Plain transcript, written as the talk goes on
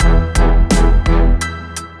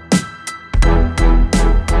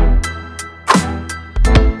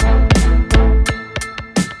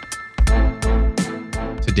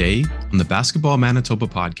Today, on the Basketball Manitoba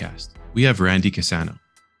podcast, we have Randy Cassano.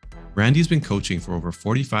 Randy's been coaching for over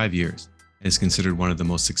 45 years and is considered one of the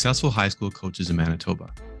most successful high school coaches in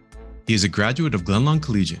Manitoba. He is a graduate of Glenlawn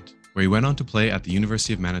Collegiate, where he went on to play at the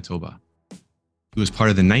University of Manitoba. He was part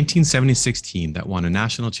of the 1976 team that won a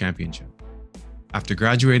national championship. After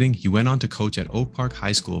graduating, he went on to coach at Oak Park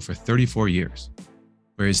High School for 34 years,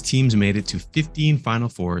 where his teams made it to 15 Final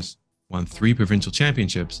Fours, won 3 provincial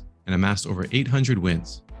championships, and amassed over 800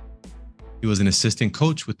 wins. He was an assistant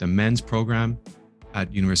coach with the men's program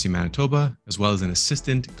at University of Manitoba, as well as an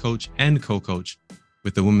assistant coach and co-coach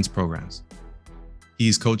with the women's programs.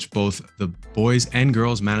 He's coached both the boys and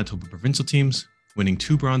girls Manitoba provincial teams, winning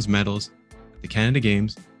 2 bronze medals at the Canada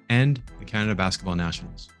Games and the Canada Basketball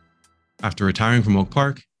Nationals. After retiring from Oak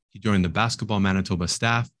Park, he joined the Basketball Manitoba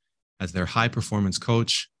staff as their high performance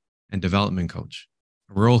coach and development coach,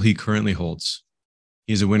 a role he currently holds.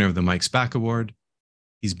 He's a winner of the Mike Spack Award.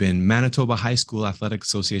 He's been Manitoba High School Athletic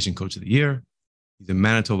Association Coach of the Year. He's a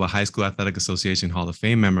Manitoba High School Athletic Association Hall of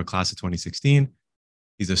Fame member, class of 2016.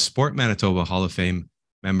 He's a Sport Manitoba Hall of Fame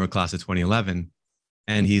member, class of 2011.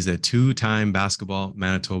 And he's a 2-time Basketball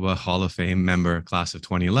Manitoba Hall of Fame member, class of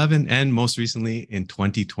 2011. And most recently in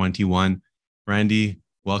 2021. Randy,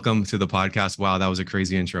 welcome to the podcast. Wow, that was a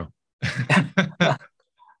crazy intro. That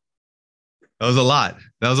was a lot.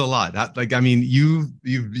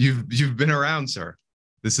 You've been around, sir.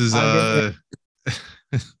 This is it's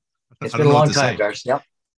been a long time, Darcy. Yep.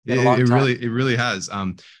 It really has.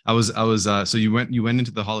 So you went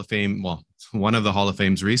into the Hall of Fame. Well, one of the Hall of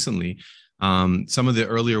Fames recently. Some of the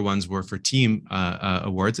earlier ones were for team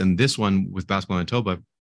awards, and this one with Basketball Manitoba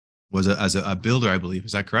was as a builder, I believe.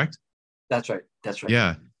 Is that correct? That's right.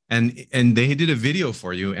 Yeah. And they did a video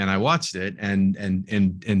for you, and I watched it.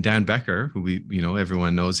 And Dan Becker, who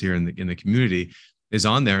everyone knows here in the community, is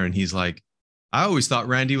on there, and he's like, I always thought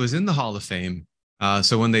Randy was in the Hall of Fame.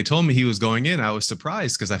 So when they told me he was going in, I was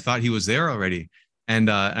surprised because I thought he was there already. And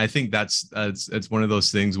I think that's one of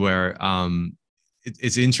those things where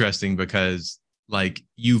it's interesting because like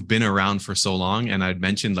you've been around for so long, and I'd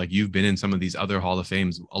mentioned like you've been in some of these other Hall of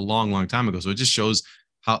Fames a long time ago. So it just shows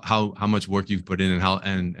how much work you've put in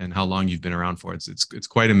and how long you've been around for. It's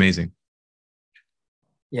quite amazing.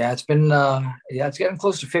 Yeah, it's been it's getting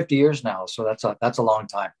close to 50 years now. So that's a long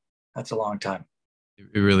time. That's a long time.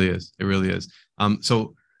 It really is.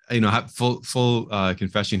 So full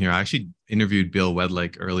confession here. I actually interviewed Bill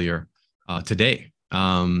Wedlake earlier today.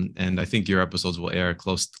 And I think your episodes will air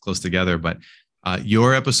close together, but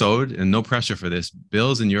your episode, and no pressure for this,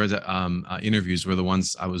 Bill's and yours interviews were the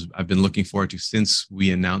ones I've been looking forward to since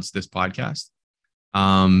we announced this podcast.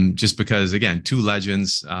 Just because, again, 2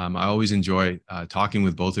 legends. I always enjoy talking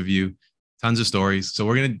with both of you. Tons of stories. So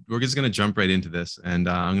we're just gonna jump right into this, and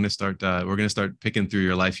we're gonna start picking through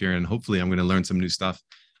your life here, and hopefully I'm gonna learn some new stuff.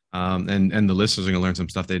 And the listeners are gonna learn some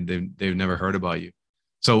stuff they've never heard about you.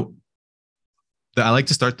 So I like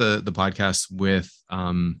to start the podcast with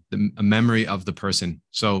a memory of the person.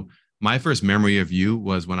 So my first memory of you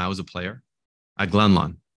was when I was a player at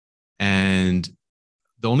Glenlawn. And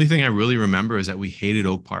the only thing I really remember is that we hated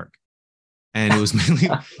Oak Park. And it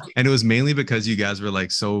was mainly because you guys were like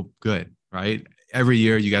so good, right? Every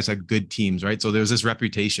year you guys had good teams, right? So there was this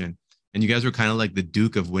reputation, and you guys were kind of like the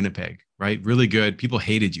Duke of Winnipeg, right? Really good. People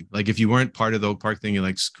hated you. Like if you weren't part of the Oak Park thing, you're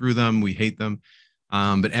like, screw them, we hate them.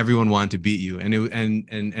 But everyone wanted to beat you,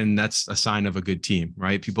 and that's a sign of a good team,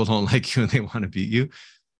 right? People don't like you and they want to beat you.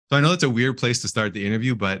 So I know it's a weird place to start the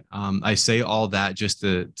interview, but I say all that just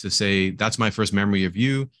to say that's my first memory of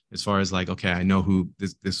you, as far as like, okay, I know who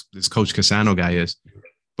this Coach Cassano guy is.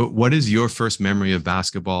 But what is your first memory of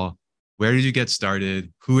basketball? Where did you get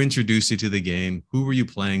started? Who introduced you to the game? Who were you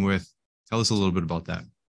playing with? Tell us a little bit about that.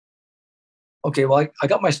 Okay, well, I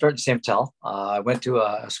got my start in Samtel. I went to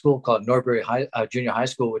a school called Norbury Junior High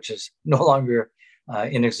School, which is no longer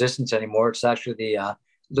in existence anymore. It's actually the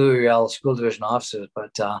Louis Riel School Division offices.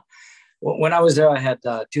 But when I was there, I had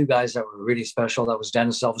 2 guys that were really special. That was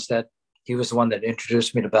Dennis Elvstead. He was the one that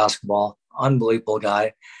introduced me to basketball. Unbelievable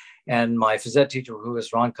guy. And my phys ed teacher, who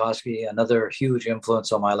was Ron Koski, another huge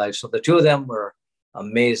influence on my life. So the 2 of them were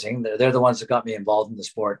amazing. They're the ones that got me involved in the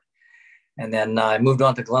sport. And then I moved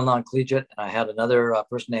on to Glenlawn Collegiate, and I had another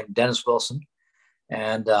person named Dennis Wilson,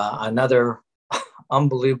 and another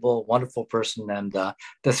unbelievable, wonderful person. And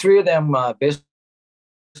the 3 of them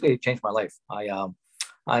basically changed my life.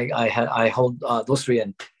 I hold those 3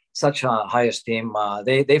 in such high esteem.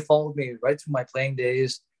 They followed me right through my playing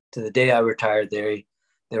days to the day I retired. They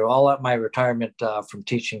were all at my retirement from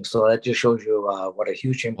teaching. So that just shows you what a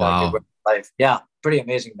huge impact they were on my life. Yeah, pretty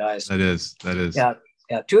amazing guys. That is. Yeah.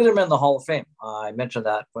 Yeah, two of them are in the Hall of Fame. I mentioned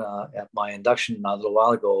that at my induction a little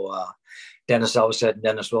while ago. Dennis Elvsted and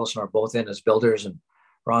Dennis Wilson are both in as builders, and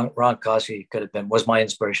Ron Cosby was my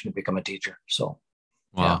inspiration to become a teacher. So,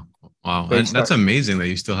 yeah, Wow. Wow. great And that's start. amazing that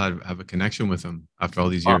you still have a connection with them after all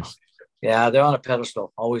these Oh, years. yeah, they're on a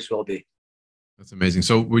pedestal. Always will be. That's amazing.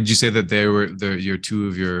 So would you say that they're your two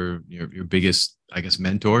of your biggest, I guess,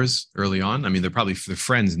 mentors early on? I mean, they're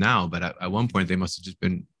friends now, but at one point they must have just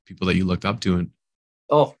been people that you looked up to. And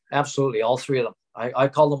Oh, absolutely. All three of them. I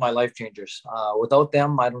call them my life changers. Without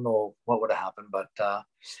them, I don't know what would have happened. But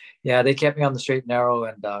yeah, they kept me on the straight and narrow,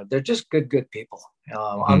 and they're just good people.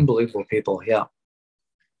 Mhm. Unbelievable people. Yeah.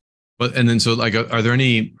 But and then so like are there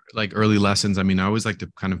any like early lessons? I mean, I always like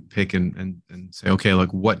to kind of pick and say, okay,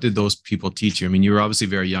 like what did those people teach you? I mean, you were obviously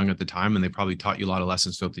very young at the time and they probably taught you a lot of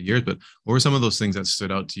lessons throughout the years, but what were some of those things that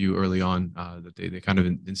stood out to you early on that they kind of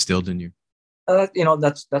instilled in you?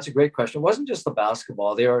 That's a great question. It wasn't just the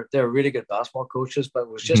basketball. They're really good basketball coaches, but it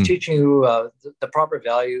was just Mhm. teaching you the proper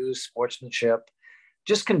values, sportsmanship,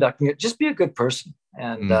 just conducting it, just be a good person.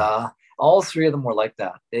 And Mhm. all three of them were like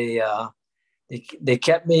that. They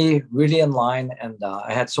kept me really in line, and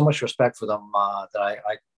I had so much respect for them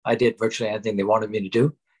that I did virtually anything they wanted me to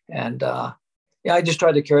do. And yeah, I just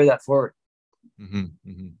tried to carry that forward.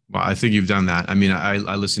 Well, I think you've done that. I mean,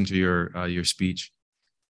 I listened to your speech,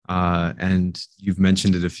 and you've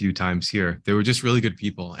mentioned it a few times here. They were just really good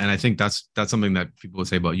people, and I think that's something that people would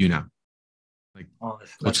say about you now. Like Oh, Coach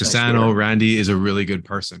that's nice to Cassano, hear. Randy is a really good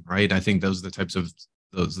person, right? I think those are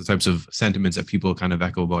the types of sentiments that people kind of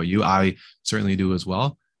echo about you. I certainly do as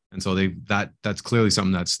well, and so that's clearly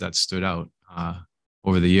something that's stood out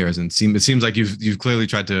over the years. And it seems like you've clearly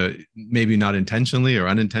tried to, maybe not intentionally or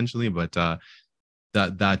unintentionally, but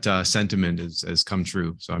that sentiment has come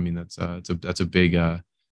true. So I mean that's a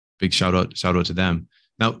big shout out to them.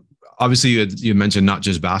 Now, obviously, you mentioned not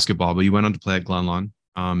just basketball, but you went on to play at Glenlawn.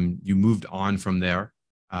 You moved on from there.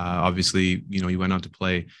 Obviously, you went on to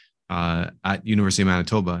play at University of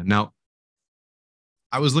Manitoba. Now,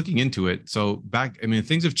 I was looking into it. So back, I mean,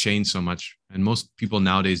 things have changed so much, and most people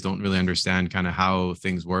nowadays don't really understand kind of how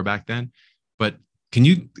things were back then. But can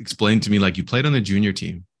you explain to me, like, you played on the junior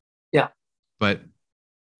team, Yeah. but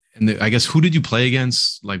I guess who did you play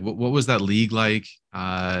against? Like, what was that league like?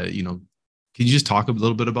 Can you just talk a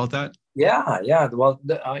little bit about that? Yeah. Well,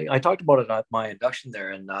 I talked about it at my induction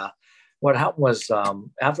there, and what happened was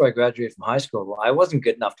after I graduated from high school, I wasn't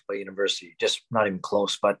good enough to play university, just not even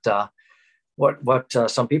close. But what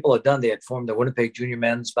some people had done, they had formed the Winnipeg Junior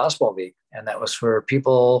Men's Basketball League, and that was for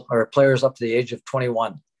people or players up to the age of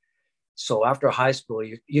 21. So after high school,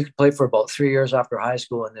 you could play for about 3 years after high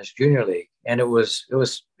school in this junior league, and it was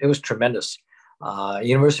tremendous.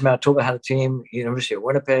 University of Manitoba had a team, University of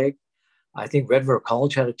Winnipeg, I think Red River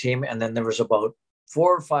College had a team, and then there was about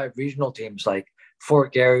 4 or 5 regional teams like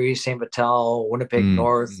Fort Garry, St. Vital, Winnipeg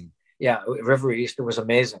North, Mm-hmm. yeah, River East. It was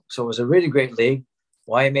amazing. So it was a really great league.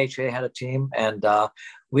 YMHA had a team, and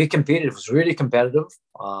we competed. It was really competitive,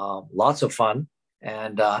 lots of fun.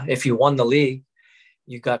 And if you won the league,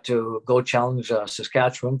 you got to go challenge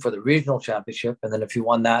Saskatchewan for the regional championship. And then if you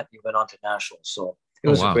won that, you went on to nationals. So it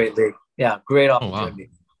Oh was a wow. great league. Yeah, great Oh wow. opportunity.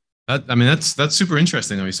 I mean, that's super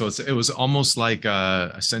interesting. I mean, so it was almost like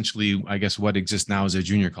essentially, I guess, what exists now as a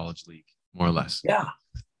junior college league, more or less. Yeah,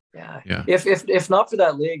 yeah. Yeah. If not for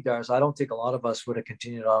that league, Dars, I don't think a lot of us would have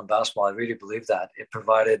continued on basketball. I really believe that it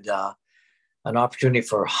provided an opportunity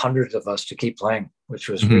for hundreds of us to keep playing, which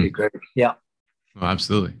was really Hmm. great. Yeah. Oh,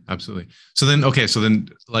 absolutely, absolutely. So then,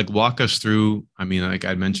 like, walk us through. I mean, like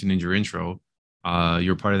I mentioned in your intro,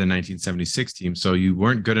 you're part of the 1976 team, so you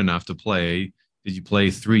weren't good enough to play. Did you play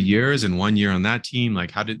 3 years and 1 year on that team? Like,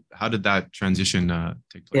 how did that transition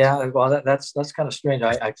take place? Yeah, well, that's kind of strange.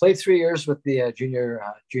 I played 3 years with the junior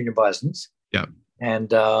Bisons, Yeah. and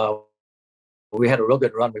we had a real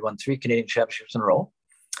good run. We won 3 Canadian championships in a row,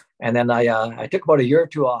 and then I took about a year or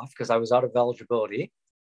two off because I was out of eligibility,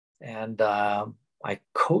 and I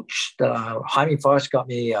coached. Jaime Foss got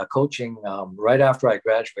me coaching right after I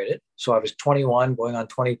graduated, so I was 21, going on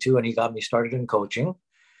 22, and he got me started in coaching,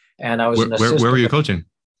 and I was an Where were assistant. you coaching?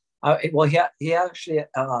 Well, he actually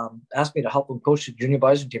asked me to help him coach the junior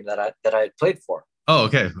bison team that I had played for. Oh,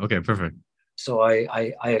 okay, okay, perfect. So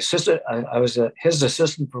I assisted. I was his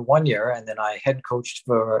assistant for 1 year, and then I head coached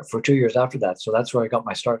for 2 years after that. So that's where I got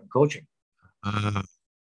my start in coaching. Uh,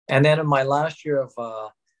 And then in my last year of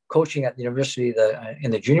coaching at the university,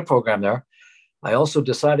 in the junior program there, I also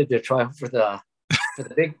decided to try for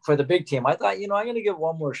the big team. I thought, I'm going to give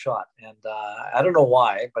one more shot, and I don't know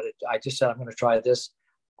why, but I just said I'm going to try this.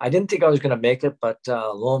 I didn't think I was going to make it, but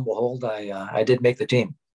lo and behold, I did make the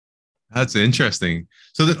team. That's interesting.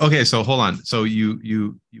 So okay, so hold on. So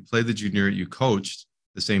you played the junior, you coached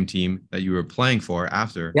the same team that you were playing for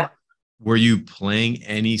after. Yeah. Were you playing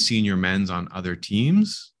any senior men's on other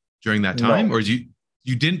teams during that time, No. or you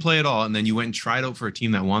didn't play at all, and then you went and tried out for a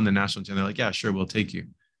team that won the national team? They're like, yeah, sure, we'll take you.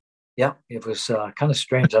 Yeah, it was kind of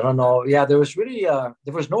strange. I don't know. Yeah, there was really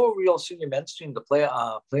there was no real senior men's team to play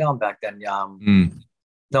on back then. Mm.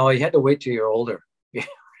 No, you had to wait till you're older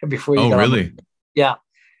before you Oh, got on the. really? Yeah,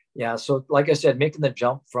 yeah. So, like I said, making the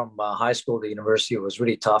jump from high school to university was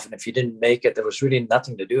really tough, and if you didn't make it, there was really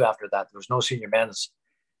nothing to do after that. There was no senior men's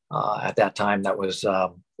at that time that was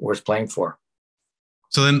worth playing for.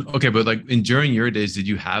 So then, okay, but like in during your days, did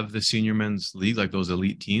you have the senior men's league, like those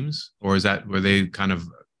elite teams, or is that were they kind of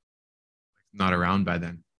not around by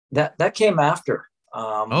then? That came after.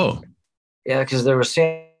 Um, Oh, yeah, because there was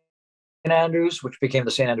St. Andrews, which became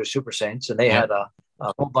the St. Andrews Super Saints, and they yep, had a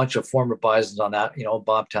whole bunch of former Bisons on that. You know,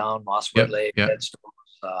 Bobtown, Moss Wood yep, Lake, yep.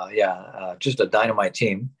 Headstones. Yeah, just a dynamite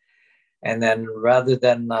team. And then rather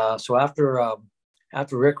than so after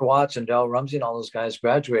Rick Watts and Del Rumsey and all those guys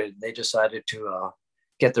graduated, they decided to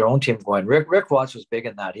get their own team going. Rick Watts was big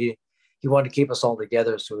in that. He wanted to keep us all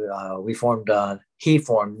together, so we formed. He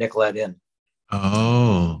formed Nicollet Inn.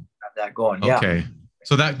 Oh, Got that going. Yeah. okay.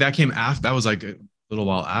 So that came after. That was like a little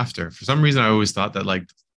while after. For some reason, I always thought that like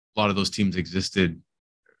a lot of those teams existed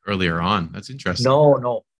earlier on. That's interesting. No,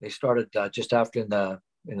 no, they started just after in the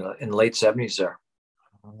late '70s there.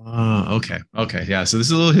 Oh, okay. Okay. Yeah. So this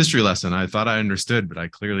is a little history lesson. I thought I understood, but I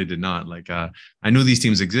clearly did not. Like I knew these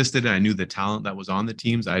teams existed and I knew the talent that was on the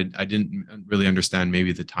teams. I didn't really understand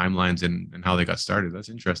maybe the timelines and how they got started. That's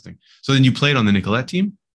interesting. So then you played on the Nicolette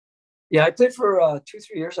team? Yeah, I played for 2,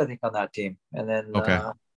 3 years, I think, on that team, Okay.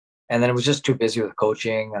 and then it was just too busy with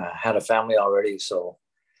coaching. Had a family already, so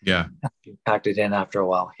Yeah. packed it in after a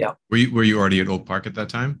while. Yeah. Were you already at Oak Park at that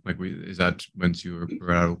time? Like is that once you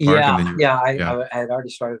were at Oak Park and Yeah, then you were yeah. I, yeah. I had already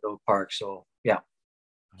started at Oak Park, so yeah.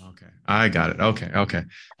 Okay. I got it. Okay. Okay.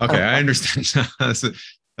 Okay. I understand.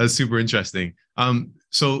 That's super interesting.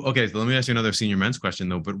 So okay, so let me ask you another senior men's question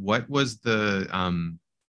though. But what was the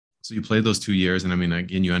so you played those 2 years, and I mean,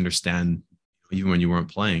 again, you understand even when you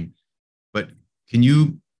weren't playing, but can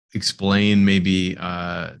you explain maybe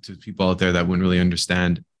to people out there that wouldn't really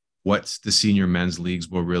understand what the senior men's leagues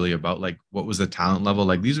were really about? Like, what was the talent level?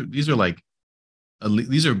 Like, these are like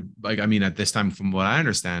these are like I mean, at this time, from what I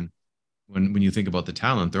understand, when you think about the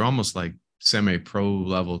talent, they're almost like semi-pro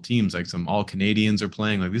level teams. Like some all Canadians are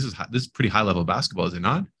playing. Like this is pretty high level basketball, is it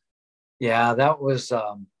not? Yeah, that was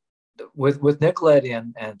with Nicollet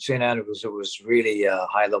and St. Andrews. It was really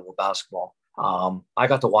high level basketball. I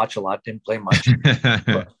got to watch a lot, didn't play much,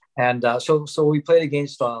 and so we played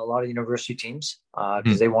against a lot of university teams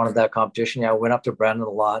because they wanted that competition. Yeah, I went up to Brandon a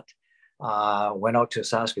lot. Went out to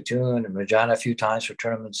Saskatoon and Regina a few times for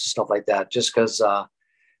tournaments and stuff like that, just because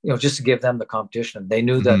just to give them the competition. They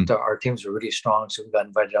knew that Mhm. our teams were really strong, so we got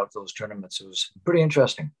invited out to those tournaments. It was pretty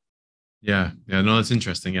interesting. Yeah, yeah, no, that's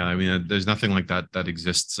interesting. Yeah, I mean, there's nothing like that that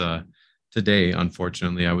exists today.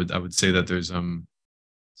 Unfortunately, I would say that there's some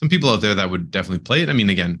people out there that would definitely play it. I mean,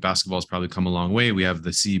 again, basketball's probably come a long way. We have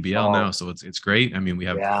the CBL now, Oh, so it's great. I mean, we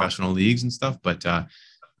have yeah. professional leagues and stuff, but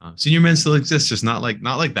senior men still exists, just not like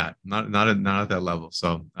that, not at that level.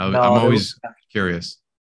 So I'm No, always curious.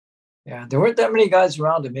 yeah, there weren't that many guys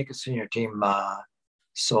around to make a senior team.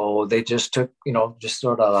 So they just took, just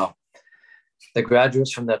sort of the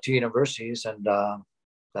graduates from the two universities, and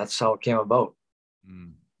that's how it came about.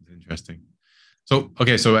 It's interesting. So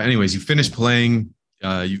okay, so anyways, you finished playing,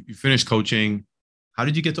 you finished coaching. How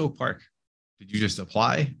did you get to Oak Park? Did you just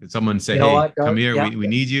apply? Did someone say, You know "Hey, what? come here, Yeah. we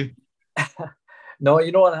need you"? No,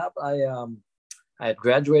 you know what happened? I had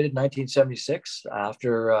graduated in 1976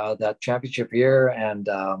 after that championship year, and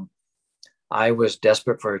I was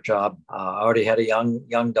desperate for a job. I already had a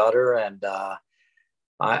young daughter, and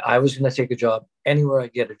I was going to take a job anywhere I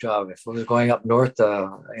get a job. If it was going up north,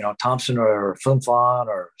 Thompson or Flin Flon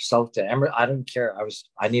or south to Emerald, I didn't care.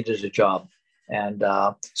 I needed a job, and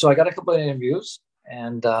so I got a couple of interviews.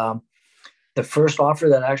 And the first offer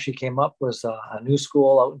that actually came up was a new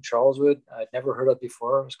school out in Charleswood. I'd never heard of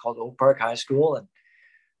before. It was called Oak Park High School, and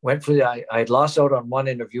went for the. I had lost out on one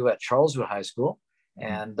interview at Charleswood High School, Mhm.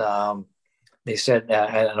 and they said,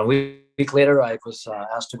 and a week later, I was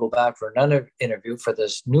asked to go back for another interview for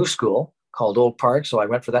this new school called Oak Park. So I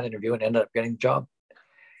went for that interview and ended up getting the job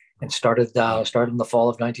and started in the fall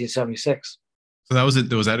of 1976. So that was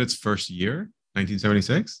it. Was that its first year,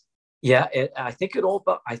 1976? Yeah, I think it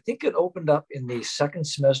opened up in the second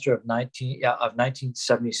semester of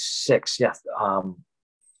 1976. Yeah, that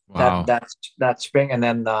Wow, that that spring, and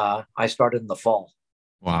then I started in the fall.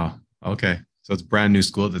 wow. Okay. So it's brand new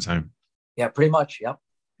school at the time. Yeah, pretty much. Yep.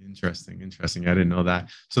 Interesting. Interesting. I didn't know that.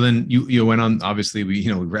 So then you went on, obviously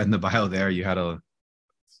we read in the bio there, you had a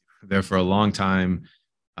there for a long time,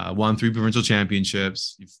 won 3 provincial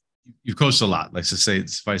championships. You've coached a lot, like to say,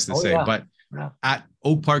 suffice to Oh say, yeah. but Yeah. at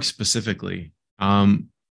Oak Park specifically,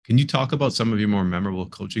 can you talk about some of your more memorable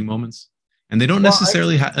coaching moments? And they don't Well,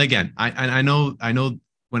 necessarily have, again, I know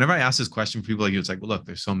whenever I ask this question for people like you, it's like, well, look,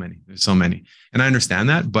 there's so many. And I understand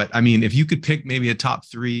that. But I mean, if you could pick maybe a top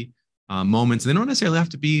three moments, they don't necessarily have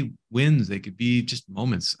to be wins. They could be just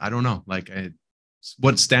moments. I don't know. Like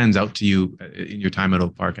what stands out to you in your time at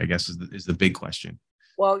Oak Park, I guess is the big question.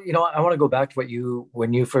 well, I want to go back to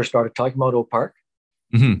when you first started talking about Oak Park.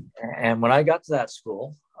 Mm-hmm. And when I got to that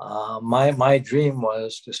school, my dream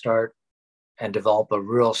was to start and develop a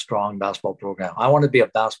real strong basketball program. I wanted to be a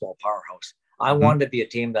basketball powerhouse. I Mm-hmm. wanted to be a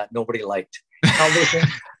team that nobody liked.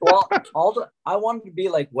 Well, I wanted to be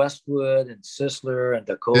like Westwood and Sisler and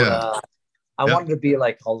Yeah. Dakota. I Yeah. wanted to be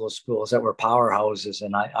like all those schools that were powerhouses,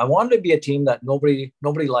 and I wanted to be a team that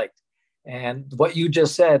nobody liked. And what you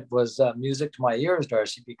just said was music to my ears,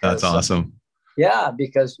 Darcy, That's because awesome. yeah,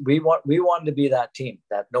 because we wanted to be that team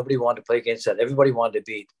that nobody wanted to play against, that everybody wanted to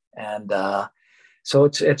beat, and so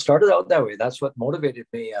it started out that way. That's what motivated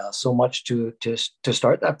me so much to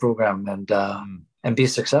start that program Mm. and be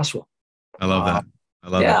successful. I love Uh, that. I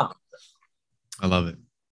love it. yeah, I love it.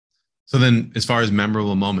 So then, as far as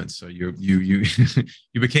memorable moments, so you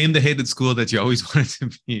you became the hated school that you always wanted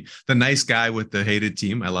to be, the nice guy with the hated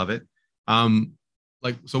team. I love it. Um,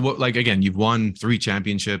 like so, what like again, you've won 3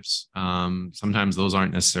 championships. Sometimes those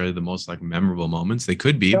aren't necessarily the most like memorable moments. They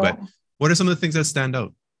could be, but no, what are some of the things that stand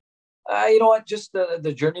out? you know what? Just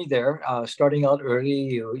the journey there, starting out early,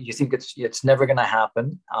 you think it's never going to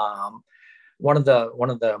happen. One of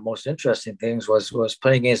the most interesting things was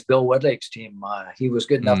playing against Bill Wedlake's team. He was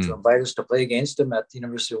good enough to Mm, invite us to play against him at the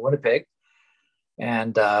University of Winnipeg,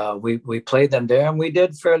 and we played them there, and we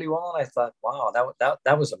did fairly well. And I thought, wow,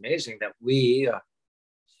 that was amazing that we,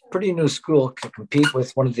 pretty new school, could compete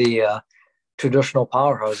with one of the traditional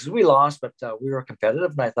powerhouses. We lost, but we were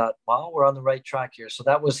competitive, and I thought, wow, we're on the right track here. So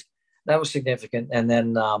that was significant. And then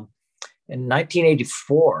in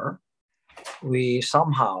 1984, we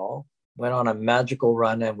somehow went on a magical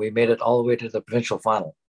run, and we made it all the way to the provincial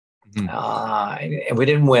final. mhm. And we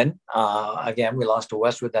didn't win. Again, we lost to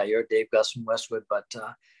Westwood that year, Dave Gus from Westwood. But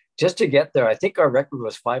just to get there, I think our record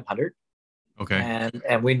was 500, Okay.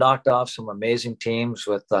 and we knocked off some amazing teams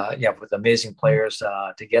with amazing players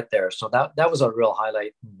to get there. So that was a real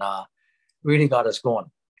highlight, and really got us going.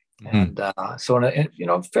 Mhm. And so in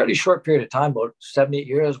a fairly short period of time, about 7 8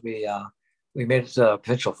 years, we made it to the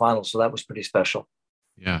provincial final. So that was pretty special.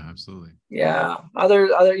 Yeah, absolutely. Yeah, other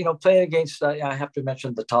playing against I have to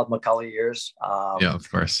mention the Todd McCullough years. Yeah, of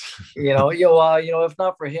course. If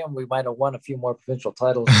not for him, we might have won a few more provincial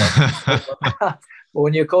titles. But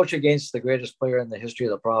when you coach against the greatest player in the history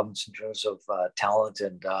of the province in terms of talent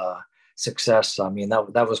and success, I mean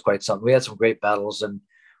that was quite something. We had some great battles, and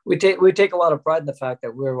we take a lot of pride in the fact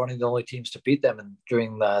that we were one of the only teams to beat them, and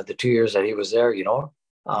during the 2 years that he was there, Mhm,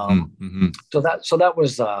 um, mhm. so that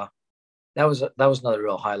was another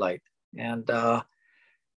real highlight. And the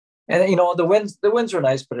wins are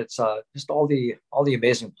nice, but it's just all the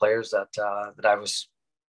amazing players that I was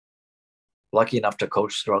lucky enough to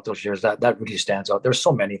coach throughout those years. That really stands out. There's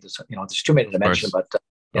so many. There's too many to Of mention, course. but Of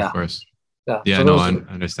yeah, course. yeah. Yeah, So no, those I are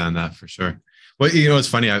understand that for sure. Well, it's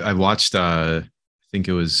funny. I watched. I think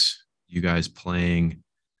it was you guys playing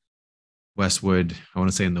Westwood. I want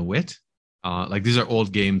to say in the Wit. Like these are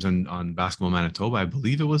old games on Basketball Manitoba. I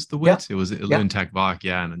believe it was the yeah, Wit. It was yeah. in Tech Bach.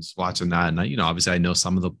 Yeah, and I'm just watching that, and obviously I know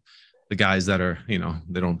some of the guys that are,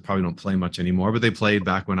 they don't play much anymore, but they played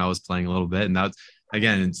back when I was playing a little bit, and that's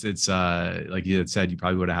again, it's like you had said, you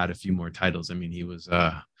probably would have had a few more titles. I mean, he was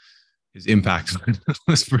his impact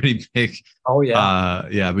was pretty big. Oh yeah.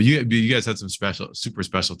 Yeah, but you guys had some super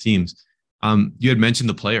special teams. You had mentioned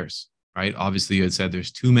the players, right? Obviously, you had said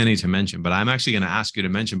there's too many to mention, but I'm actually going to ask you to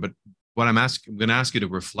mention. But what I'm going to ask you to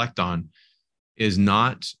reflect on is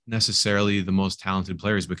not necessarily the most talented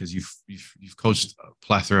players, because you've coached a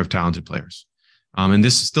plethora of talented players. And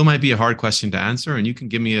this still might be a hard question to answer, and you can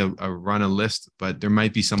give me a run a list, but there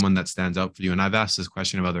might be someone that stands out for you. And I've asked this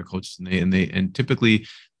question of other coaches, and typically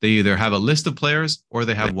they either have a list of players or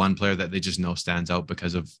they have one player that they just know stands out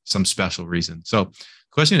because of some special reason. So,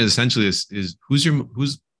 the question is essentially is who's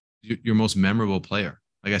your most memorable player?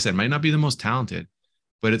 Like I said, might not be the most talented,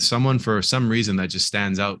 but it's someone for some reason that just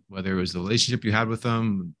stands out. Whether it was the relationship you had with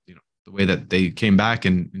them, the way that they came back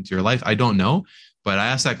into your life, I don't know. But I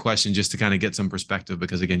asked that question just to kind of get some perspective,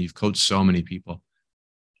 because again, you've coached so many people.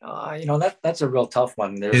 That's a real tough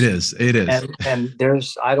one. It is. It is. And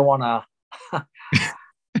there's I don't want to.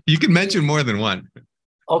 You can mention more than one.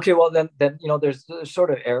 Okay, well then there's sort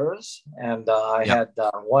of eras, and I Yeah. had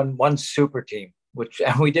one super team, which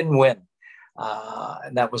and we didn't win,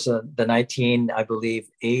 and that was the 19, I believe,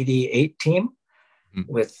 88 team Mhm.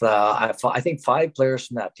 with I think 5 players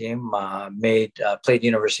from that team made played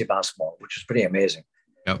university basketball, which is pretty amazing.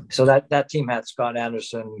 Yep. So that team had Scott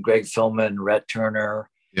Anderson, Greg Philman, Rhett Turner,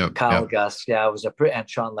 Yep. Kyle Yep. Gus. Yeah, it was and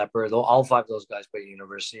Sean Leopard. All 5 of those guys played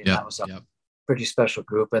university, and Yep. that was a Yep. pretty special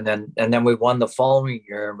group. And then we won the following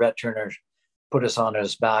year. Rhett Turner put us on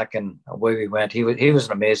his back, and away we went. He was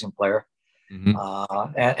an amazing player. Mm-hmm.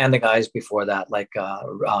 And the guys before that, like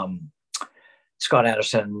Scott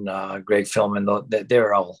Anderson, Greg Philman, they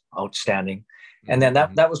were all outstanding. And then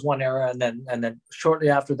Mm-hmm. that was one era, and then shortly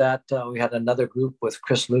after that, we had another group with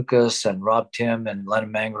Chris Lucas and Rob Tim and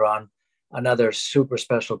Lennon Mangron, another super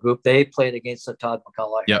special group. They played against the Todd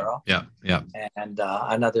McCullough Yep. era, Yep. Yep. and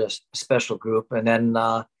another special group. And then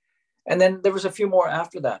there was a few more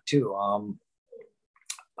after that too. I'm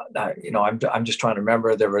just trying to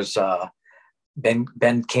remember. There was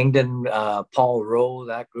Ben Kingdon, Paul Rowe,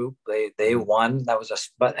 that group. They won. That was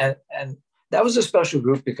and that was a special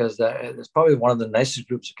group because it's probably one of the nicest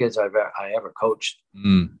groups of kids I ever coached.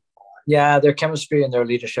 Mm. Yeah, their chemistry and their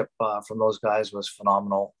leadership from those guys was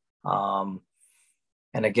phenomenal.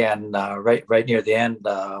 And again, right near the end,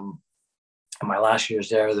 in my last years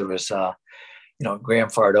there was Graham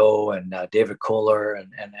Fardeau and David Kohler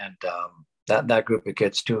and that group of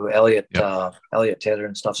kids too, Elliot Yep. Elliot Taylor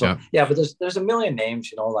and stuff. So Yep. yeah, but there's a million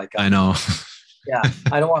names, like I know. yeah,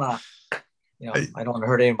 I don't want to I don't want to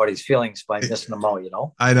hurt anybody's feelings by missing them out.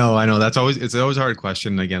 I know. It's always a hard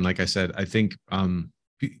question. Again, like I said, I think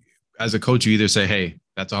as a coach, you either say, "Hey,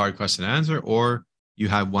 that's a hard question to answer," or you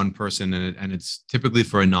have one person and it's typically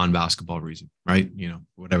for a non-basketball reason, right?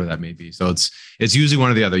 Whatever that may be. So it's usually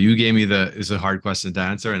one or the other. You gave me is a hard question to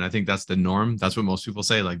answer, and I think that's the norm. That's what most people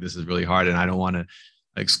say. Like, this is really hard, and I don't want to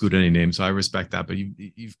exclude any names. So I respect that. But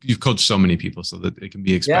you've coached so many people, so that it can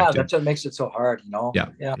be expected. Yeah, that's what makes it so hard.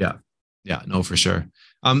 Yeah, no, for sure.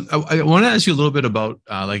 I want to ask you a little bit about,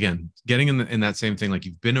 again, getting in that same thing. Like,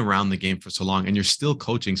 you've been around the game for so long, and you're still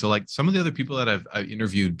coaching. So, like, some of the other people that I've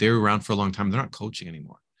interviewed, they're around for a long time. They're not coaching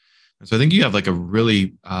anymore. And so I think you have like a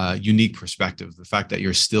really unique perspective. The fact that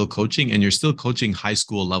you're still coaching and you're still coaching high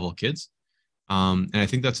school level kids, and I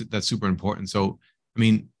think that's super important. So, I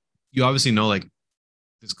mean, you obviously know, like,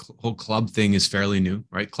 this whole club thing is fairly new,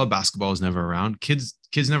 right? Club basketball was never around. Kids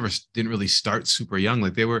never didn't really start super young.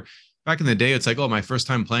 Like, they were. Back in the day, it's like, oh, my first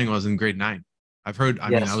time playing, I was in grade 9. I've heard,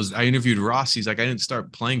 I interviewed Ross. He's like, I didn't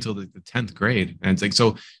start playing till the 10th grade. And it's like,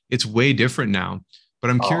 so it's way different now. But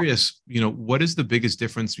I'm curious, what is the biggest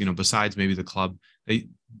difference, besides maybe the club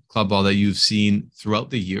ball that you've seen throughout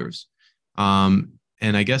the years? And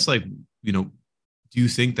I guess, like, do you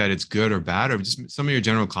think that it's good or bad, or just some of your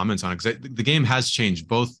general comments on it? Because the game has changed,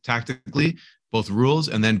 both tactically, both rules,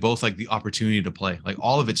 and then both like the opportunity to play. Like,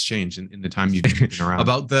 all of it's changed in the time you've been around.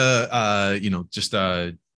 About the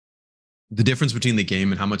the difference between the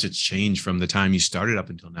game and how much it's changed from the time you started up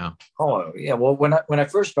until now. Oh yeah, well, when I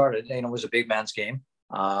first started, it was a big man's game.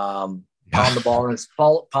 Pound the ball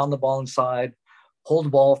inside, hold the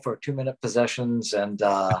ball for 2-minute possessions, and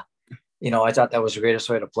I thought that was the greatest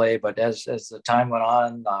way to play. But as the time went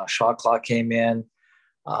on, shot clock came in.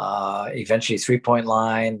 Eventually 3-point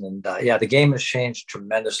line, and the game has changed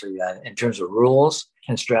tremendously in terms of rules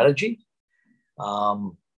and strategy,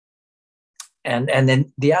 and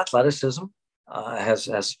then the athleticism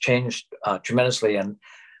has changed tremendously. And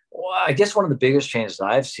I guess one of the biggest changes that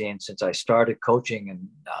I've seen since I started coaching and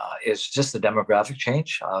is just the demographic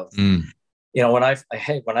change of when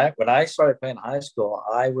I started playing high school,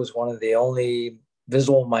 I was one of the only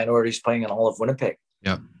visible minorities playing in all of Winnipeg.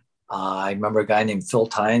 Yeah. I remember a guy named Phil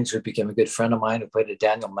Tynes who became a good friend of mine who played at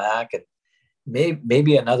Daniel Mack, and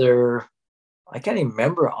maybe another, I can't even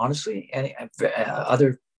remember, honestly, any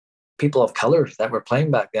other people of color that were playing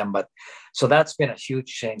back then. But so that's been a huge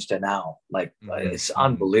change to now. Like, it's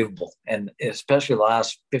unbelievable. And especially the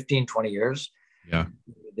last 15, 20 years,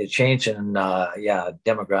 the change in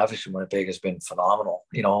demographics in Winnipeg has been phenomenal.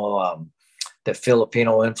 The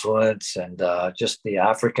Filipino influence and just the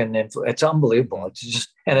African influence. It's unbelievable. It's just,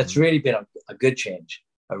 and it's really been a good change,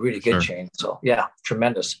 a really good change. So yeah,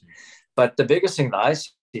 tremendous. But the biggest thing that I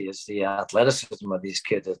see is the athleticism of these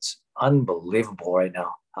kids. It's unbelievable right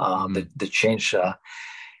now. The change,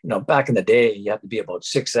 back in the day, you had to be about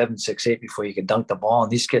 6'7", 6'8" before you could dunk the ball.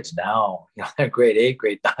 And these kids now, they're grade 8,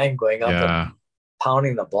 grade 9 going up and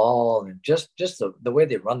pounding the ball, and just the way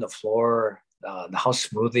they run the floor. how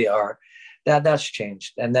smooth they are. That's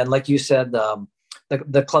changed. And then, like you said,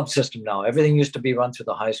 the club system now. Everything used to be run through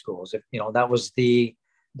the high schools. If, that was the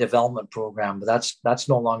development program, but that's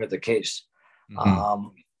no longer the case. Mm-hmm.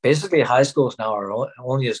 Basically, high schools now are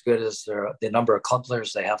only as good as the number of club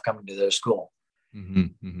players they have coming to their school.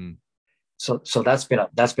 Mm-hmm. Mm-hmm. So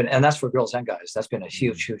and that's for girls and guys. That's been a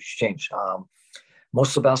huge change.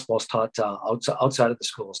 Most of the basketball is taught outside of the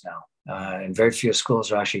schools now, and very few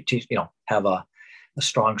schools are actually have a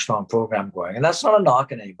strong program going. And that's not a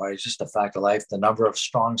knock on anybody; it's just a fact of life. The number of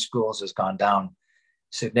strong schools has gone down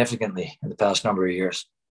significantly in the past number of years.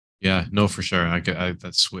 Yeah, no, for sure.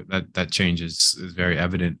 That change is very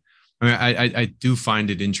evident. I mean, I do find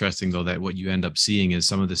it interesting though that what you end up seeing is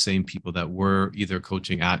some of the same people that were either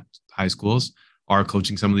coaching at high schools are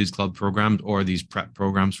coaching some of these club programs or these prep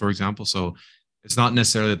programs, for example. So it's not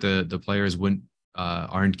necessarily that the players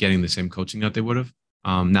aren't getting the same coaching that they would have.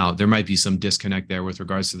 Now there might be some disconnect there with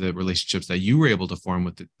regards to the relationships that you were able to form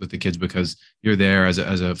with the kids because you're there as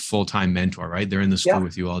a full-time mentor, right? They're in the school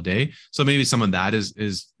with you all day. So maybe some of that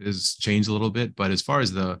is changed a little bit, but as far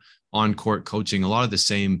as the on-court coaching, a lot of the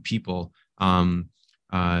same people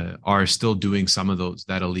are still doing some of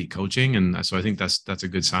that elite coaching. And so I think that's a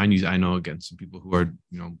good sign. I know, again, some people who are,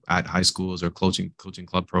 at high schools or coaching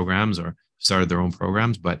club programs or started their own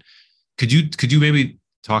programs, but could you maybe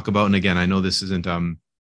talk about, and again, I know this isn't,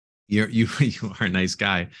 you are a nice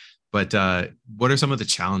guy, but what are some of the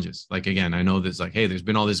challenges? Like, again, I know there's hey, there's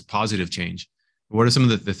been all this positive change. What are some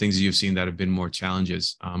of the things you've seen that have been more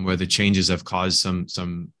challenges, where the changes have caused some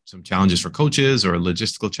challenges for coaches or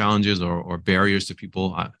logistical challenges or barriers to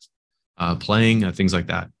people playing, things like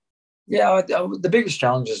that? Yeah, the biggest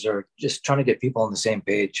challenges are just trying to get people on the same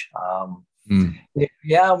page.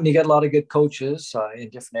 Yeah, when you get a lot of good coaches in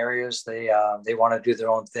different areas, they want to do their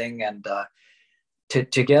own thing, and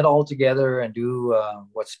to get all together and do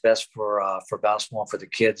what's best for basketball for the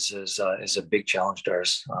kids is a big challenge to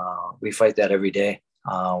us. We fight that every day.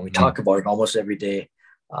 We talk about it almost every day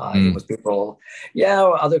with people. Yeah,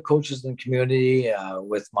 other coaches in the community,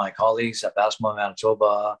 with my colleagues at Basketball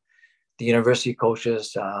Manitoba, the university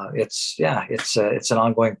coaches. It's an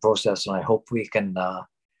ongoing process, and I hope we can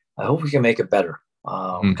make it better.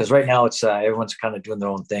 Because right now it's everyone's kind of doing their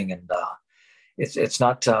own thing, and it's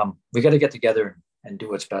not. We got to get together and do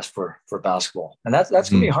what's best for basketball, and that's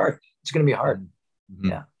gonna be hard. It's gonna be hard.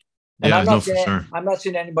 Yeah. And I'm not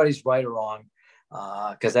saying anybody's right or wrong,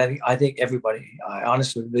 because I think everybody. I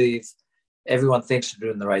honestly believe everyone thinks they're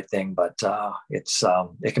doing the right thing, but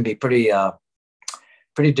it can be pretty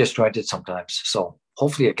disjointed sometimes. So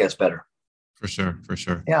hopefully it gets better. For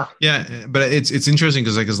sure. Yeah. Yeah. But it's interesting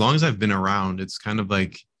because as long as I've been around, it's kind of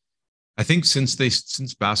I think since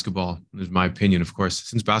basketball, is my opinion, of course,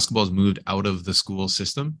 since basketball has moved out of the school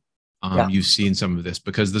system, you've seen some of this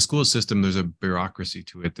because the school system, there's a bureaucracy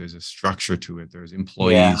to it. There's a structure to it. There's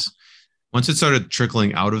employees. Yeah. Once it started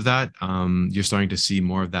trickling out of that, you're starting to see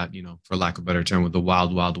more of that, for lack of a better term, with the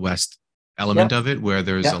wild, wild west element of it, where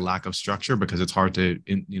there's a lack of structure because it's hard to,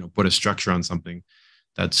 put a structure on something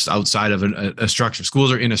that's outside of a structure.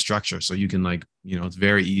 Schools are in a structure. So you can it's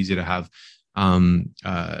very easy to have,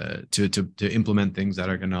 to implement things that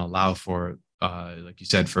are going to allow for, like you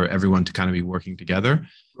said, for everyone to kind of be working together.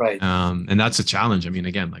 Right. And that's a challenge. I mean,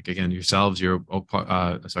 again, yourselves, youth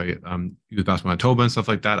Basketball Manitoba and stuff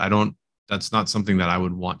like that. That's not something that I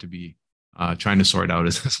would want to be trying to sort out.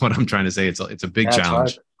 Is what I'm trying to say. It's a big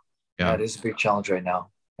challenge. Yeah, it is a big challenge right now.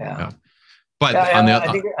 Yeah. But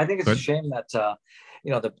I think it's a shame that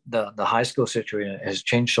the high school situation has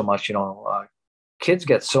changed so much. Kids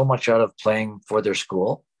get so much out of playing for their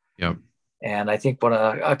school. Yeah. And I think when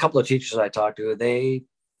a couple of teachers I talked to, they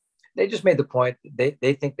just made the point they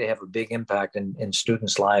think they have a big impact in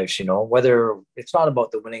students' lives. Whether it's not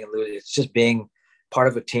about the winning and losing, it's just being part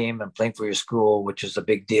of a team and playing for your school, which is a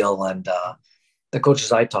big deal. And the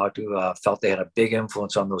coaches I talked to felt they had a big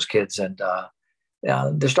influence on those kids, and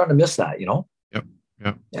they're starting to miss that.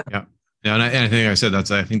 Yep. Yeah, and I think I said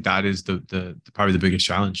I think that is the probably the biggest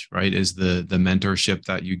challenge, right? Is the mentorship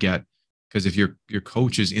that you get, because if your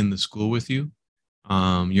coach is in the school with you,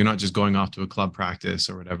 you're not just going off to a club practice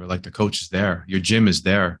or whatever. Like, the coach is there, your gym is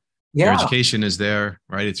there, your education is there,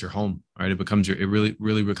 right? It's your home, right? It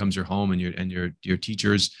really becomes your home, and your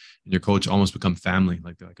teachers and your coach almost become family,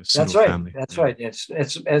 like a single family. That's right.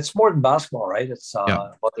 It's more than basketball, right? It's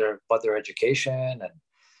about their education and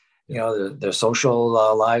their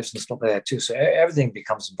social lives and stuff like that too. So everything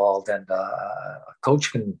becomes involved, and a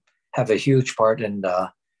coach can have a huge part in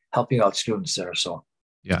helping out students there. So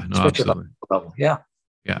yeah, no, absolutely. Level. Yeah.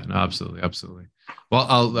 Yeah, no, absolutely, absolutely.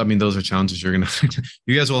 Well, I mean, those are challenges you're gonna.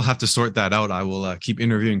 You guys will have to sort that out. I will keep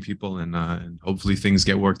interviewing people, and hopefully things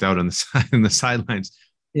get worked out on the side in the sidelines.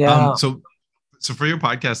 Yeah. So for your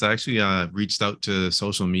podcast, I actually reached out to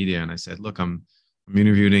social media and I said, look, I'm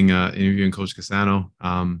interviewing Coach Cassano.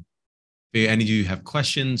 If any of you have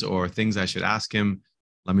questions or things I should ask him,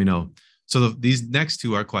 let me know. So these next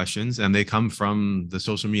two are questions, and they come from the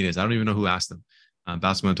social medias. I don't even know who asked them.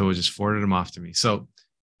 Basketball Manitoba just forwarded them off to me. So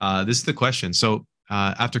this is the question. So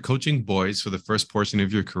after coaching boys for the first portion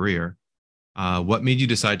of your career, what made you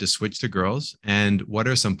decide to switch to girls, and what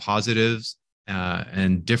are some positives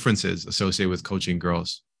and differences associated with coaching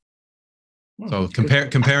girls? So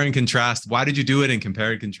compare and contrast. Why did you do it, and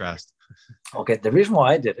compare and contrast? Okay, the reason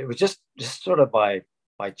why I did it was just sort of by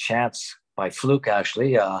chance, by fluke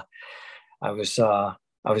actually. I was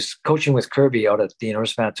I was coaching with Kirby out at the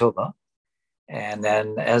University of Manitoba, and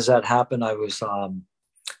then as that happened, I was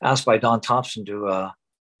asked by Don Thompson to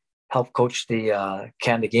help coach the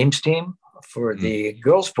Canada Games team for the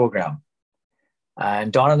girls program.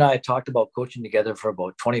 And Don and I talked about coaching together for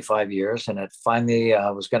about 25 years, and it finally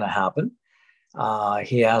was going to happen.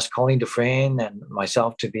 He asked Colleen Dufresne and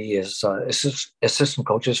myself to be his assistant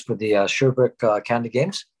coaches for the Sherbrooke Canada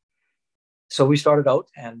Games. So we started out,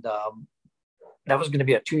 and that was going to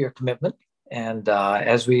be a 2-year commitment. And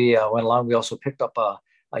as we went along, we also picked up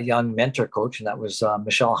a young mentor coach, and that was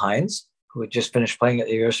Michelle Hines, who had just finished playing at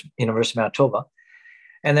the University of Manitoba.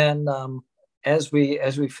 And then as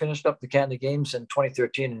we finished up the Canada Games in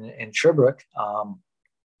 2013 in Sherbrooke,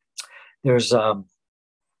 there's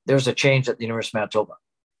a change at the University of Manitoba,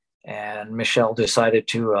 and Michelle decided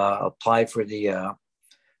to apply for the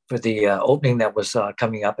opening that was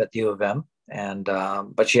coming up at the U of M, and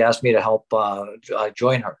but she asked me to help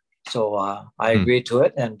join her. So I agreed to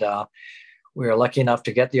it, and we were lucky enough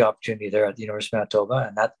to get the opportunity there at the University of Manitoba,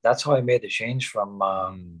 and that's how I made the change from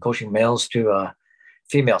coaching males to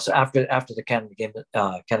females after the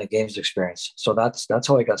Canada Games experience. So that's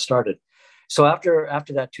how I got started. So after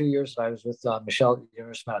that 2 years that I was with Michelle at the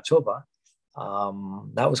University of Manitoba,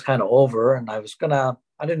 that was kind of over, and I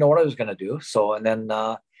didn't know what I was gonna do. So and then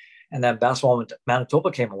Basketball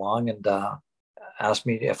Manitoba came along and asked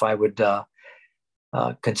me if I would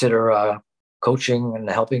consider coaching and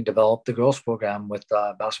helping develop the girls program with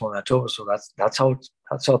Basketball Manitoba. So that's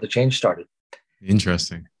how the change started.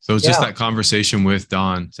 Interesting. So it's just that conversation with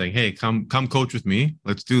Don saying, "Hey, come coach with me.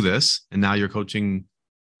 Let's do this." And now you're coaching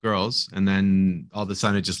girls, and then all of a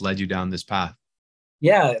sudden it just led you down this path.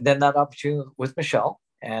 Yeah, then that opportunity with Michelle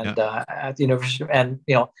and at the university, and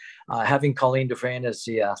having Colleen Dufresne as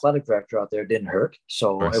the athletic director out there didn't hurt.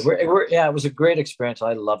 So it was a great experience.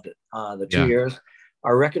 I loved it. The 2 years,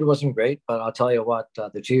 our record wasn't great, but I'll tell you what,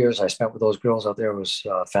 the 2 years I spent with those girls out there was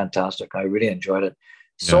fantastic. I really enjoyed it.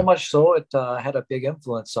 So much so it had a big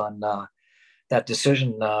influence on that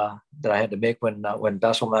decision that I had to make when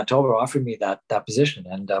Basketball Manitoba offered me that position,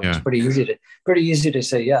 and it was pretty easy to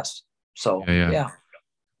say yes. So yeah.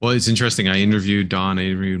 Well, it's interesting. I interviewed Don, I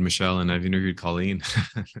interviewed Michelle, and I've interviewed Colleen.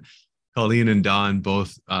 Colleen and Don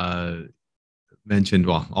both mentioned.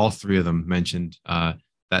 Well, all three of them mentioned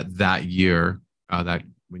that year that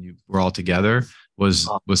when you were all together was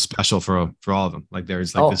special for all of them. Like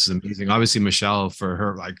there's like this is amazing. Obviously Michelle, for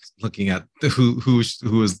her, like looking at who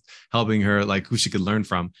was helping her, like who she could learn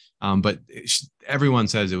from. But everyone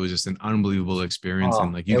says it was just an unbelievable experience,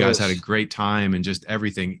 and like you guys had a great time, and just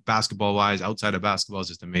everything basketball wise, outside of basketball, is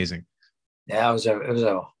just amazing. Yeah, it was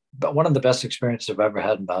one of the best experiences I've ever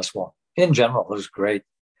had in basketball. In general, it was great.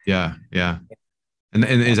 Yeah. And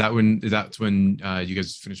that's when you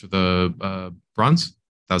guys finished with the bronze?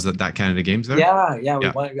 That was that Canada Games there? Yeah.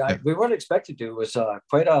 We weren't expected to. It was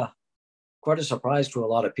quite a surprise to a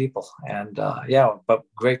lot of people. And but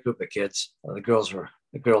great group of kids. The girls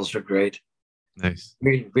are great. Nice.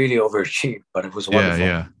 Really, really overachieved, but it was wonderful.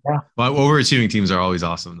 Yeah. Well, overachieving teams are always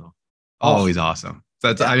awesome though. Always awesome.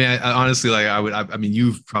 That's I mean, I honestly, like I mean,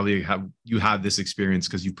 you've probably have this experience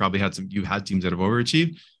because you've probably had teams that have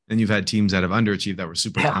overachieved, and you've had teams that have underachieved that were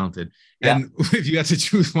super talented. And if you had to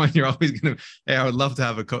choose one, you're always gonna. Hey, I would love to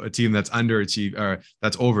have a team that's underachieved or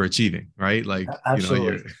that's overachieving, right? Like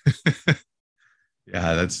absolutely.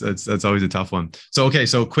 Yeah, that's always a tough one. So okay,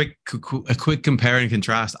 so a quick compare and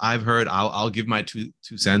contrast. I've heard. I'll give my two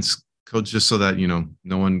cents, Coach, just so that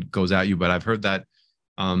no one goes at you. But I've heard that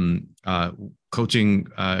coaching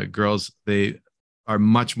girls, they are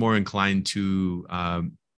much more inclined to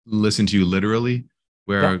listen to you literally,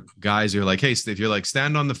 where guys are like, hey, if you're like,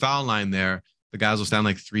 stand on the foul line there, the guys will stand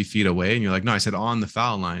like 3 feet away, and you're like, no, I said on the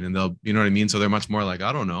foul line, and they'll, you know what I mean? So they're much more like,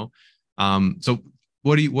 I don't know. So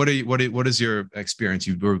what is your experience?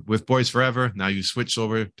 You were with boys forever. Now you switched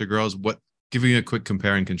over to girls. Give me a quick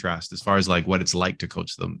compare and contrast as far as like what it's like to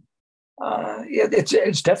coach them. Yeah,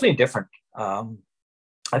 it's definitely different. I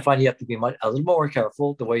find you have to be a little more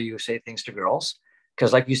careful the way you say things to girls,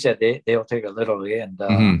 because like you said, they'll take it literally, and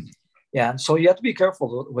yeah, so you have to be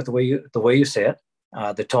careful with the way you say it,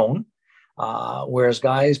 the tone. Whereas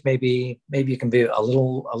guys, maybe you can be a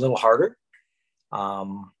little harder.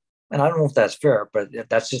 And I don't know if that's fair, but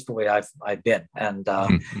that's just the way I've been. And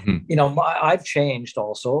I've changed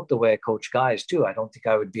also the way I coach guys too. I don't think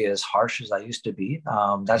I would be as harsh as I used to be.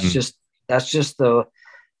 That's just the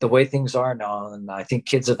way things are now. And I think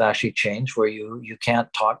kids have actually changed where you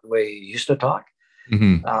can't talk the way you used to talk.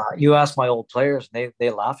 You ask my old players, and they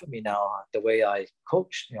laugh at me now the way I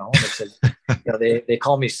coach. They said, they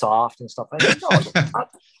call me soft and stuff. I said, no,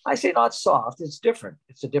 I say not soft. It's different.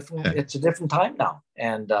 It's a different time now.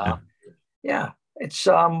 And it's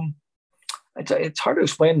hard to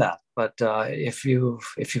explain that. But if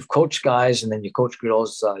you've coached guys and then you coach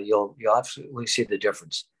girls, you'll absolutely see the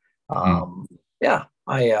difference. I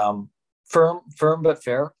firm but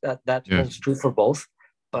fair. That holds true for both.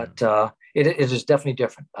 But it is definitely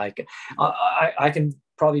different. I can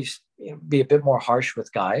probably be a bit more harsh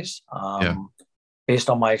with guys based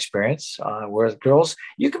on my experience. Whereas girls,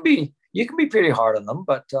 you can be pretty hard on them,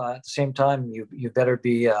 but at the same time, you better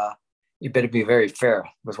be very fair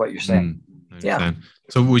with what you're saying.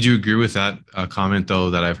 So would you agree with that comment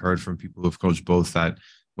though that I've heard from people who've coached both, that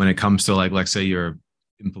when it comes to like say you're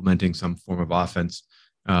implementing some form of offense,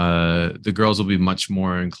 the girls will be much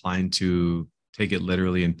more inclined to take it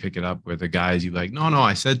literally and pick it up, where the guys you like, no,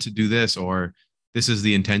 I said to do this, or this is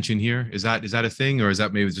the intention here. Is that a thing, or is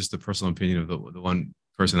that maybe just the personal opinion of the one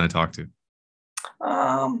person I talked to?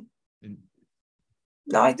 No,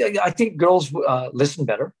 I think girls listen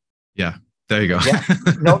better. Yeah, there you go. Yeah.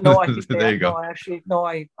 No, I think there you go. I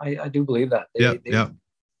do believe that. They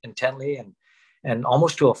intently and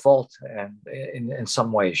almost to a fault, and in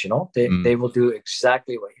some ways, they will do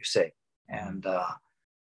exactly what you say. And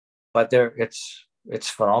but it's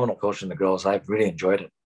phenomenal coaching the girls. I've really enjoyed it.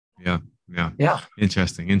 Yeah.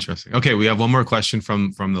 Interesting. Okay, we have one more question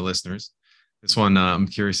from the listeners. This one, I'm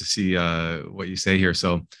curious to see what you say here.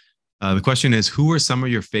 So the question is, who are some of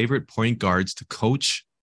your favorite point guards to coach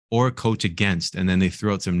or coach against? And then they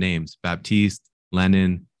threw out some names: Baptiste,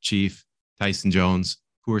 Lennon, Chief, Tyson Jones.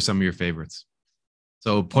 Who are some of your favorites?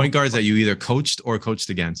 So point guards that you either coached or coached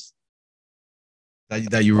against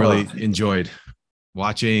that you really enjoyed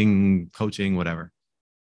watching, coaching, whatever.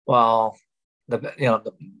 Well,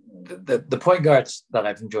 the point guards that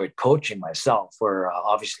I've enjoyed coaching myself were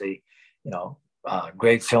obviously,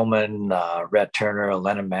 Greg Philman, Rhett Turner,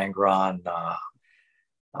 Lennon Mangron.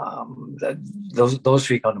 Those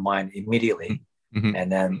three come to mind immediately. And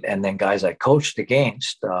then guys I coached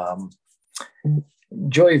against.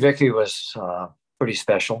 Joey Vicky was pretty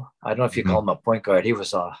special. I don't know if you call him a point guard. He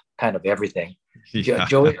was kind of everything.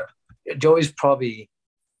 Joey's probably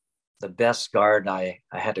the best guard I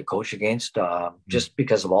had to coach against, just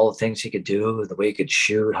because of all the things he could do, the way he could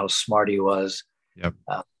shoot, how smart he was. Yep.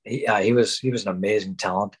 He was an amazing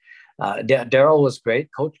talent. Daryl was great.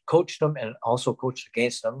 Coached him and also coached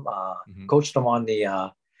against him. Coached him on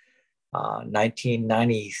the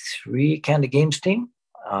 1993 Canada Games team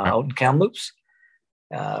out in Kamloops,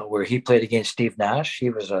 where he played against Steve Nash. He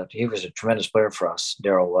was a tremendous player for us.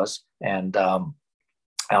 Daryl was, and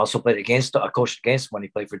I also coached against him when he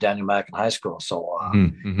played for Daniel Mack in high school. So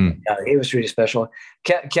he was really special.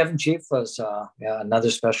 Kevin Chief was another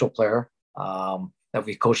special player that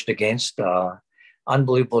we coached against.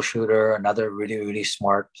 Unbelievable shooter, another really, really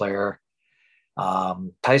smart player.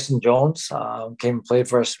 Tyson Jones came and played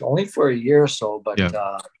for us only for a year or so, but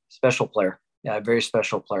special player. Yeah, a very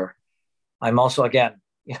special player. I'm also, again,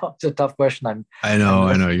 it's a tough question. I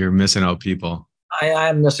know. You're missing out people.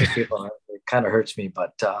 I'm missing people. It kind of hurts me,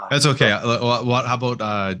 but that's okay. How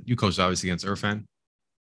about you coached obviously against Irfan?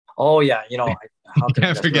 Oh yeah, how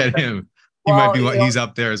can't forget him. He might be he's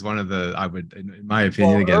up there as one of the, I would, in my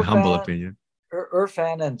opinion, again, Irfan, humble opinion.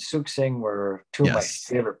 Irfan and Suk Singh were two of my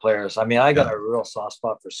favorite players. I mean, I got a real soft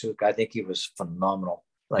spot for Suk. I think he was phenomenal,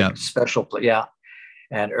 special player. Yeah,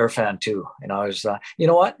 and Irfan too. I was,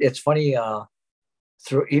 what? It's funny.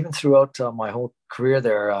 Throughout my whole career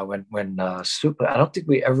there, when Suk, I don't think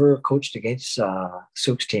we ever coached against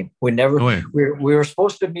Suk's team. We never. We were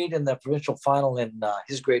supposed to meet in the provincial final in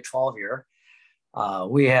his grade 12 year.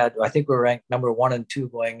 I think we were ranked number 1 and 2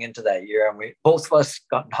 going into that year, and both of us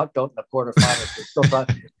got knocked out in the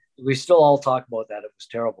quarterfinals. We still all talk about that. It was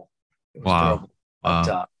terrible. It was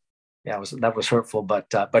terrible. yeah, that was hurtful, but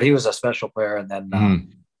he was a special player. And then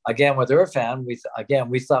Mhm. again with Irfan,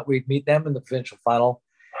 we thought we'd meet them in the provincial final,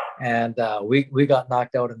 and we got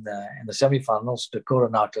knocked out in the semifinals.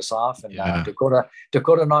 Dakota knocked us off, and Yeah.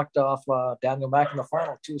 Dakota knocked off Daniel Mack in the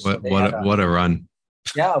final too. So What they what had a, what a run.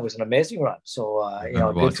 yeah, it was an amazing run. So I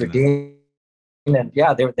remember good for watching that. Dean, and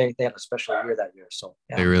yeah, they had a special year that year. So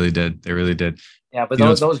They yeah, really did. They really did. yeah, but You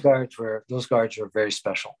know, it's those guards were very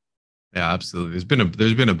special. Yeah, absolutely.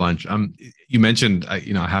 There's been a bunch. You mentioned, I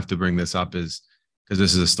have to bring this up is because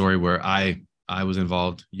this is a story where I was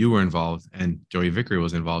involved, you were involved, and Joey Vickery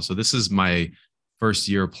was involved. So this is my first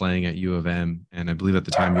year playing at U of M, and I believe at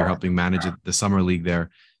the time you're helping manage the summer league there,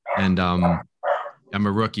 and I'm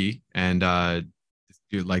a rookie, and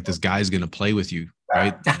dude, like this guy's gonna play with you,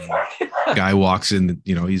 right? And guy walks in,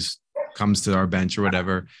 he's comes to our bench or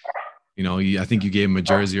whatever. I think you gave him a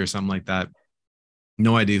jersey or something like that.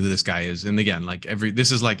 No idea who this guy is. And again, like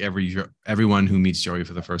this is like everyone who meets Joey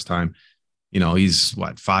for the first time. He's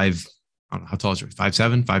what, five, I don't know, how tall is he?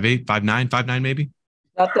 5'7", 5'8", 5'9", 5'9", maybe.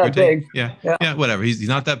 Not that big. Yeah. Yeah. Yeah. Whatever. He's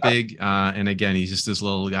not that big. And again, he's just this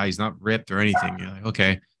little guy. He's not ripped or anything. You're like,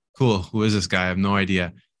 okay, cool. Who is this guy? I have no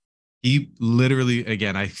idea. He literally,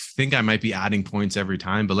 again, I think I might be adding points every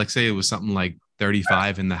time, but let's say it was something like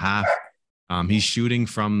 35 in the half. He's shooting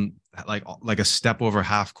from like a step over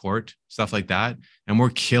half court, stuff like that. And we're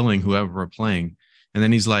killing whoever we're playing. And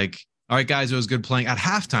then he's like, all right, guys, it was good playing. At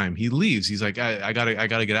halftime, he leaves. He's like, I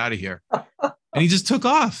gotta get out of here. And he just took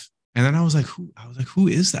off. And then I was like, who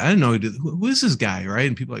is that? I didn't know who is this guy, right?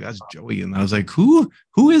 And people are like, that's Joey. And I was like, who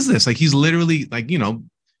is this? Like, he's literally like,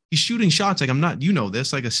 he's shooting shots like I'm not,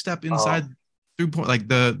 this, like a step inside 3 point, like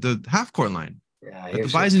the half court line. Yeah, at the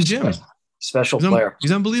Bison gym. Special player.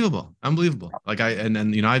 He's unbelievable. Like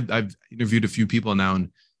I've interviewed a few people now,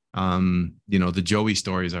 and the Joey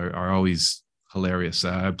stories are always hilarious.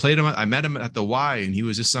 I met him at the Y, and he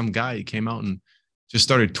was just some guy. He came out and just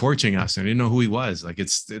started torching us, and I didn't know who he was. Like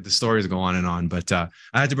the stories go on and on, but I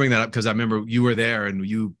had to bring that up because I remember you were there and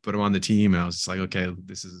you put him on the team, and I was just like, okay,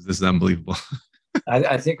 this is unbelievable.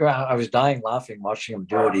 I think I was dying laughing watching him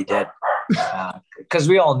do what he did, because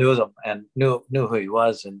we all knew them and knew who he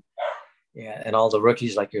was, and yeah, and all the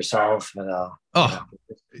rookies like yourself, and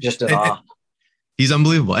just in awe. He's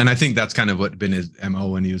unbelievable, and I think that's kind of what been his MO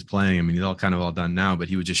when he was playing. I mean, he's all done now, but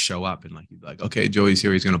he would just show up and he'd be like, okay, Joey's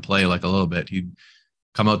here, he's going to play like a little bit. He'd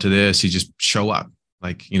come out to this, he'd just show up.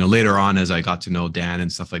 Like later on, as I got to know Dan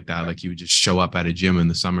and stuff like that, like he would just show up at a gym in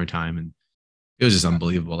the summertime, and it was just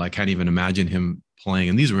unbelievable. I can't even imagine him playing.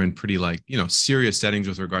 And these were in pretty serious settings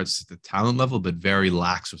with regards to the talent level, but very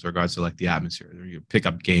lax with regards to like the atmosphere, you pick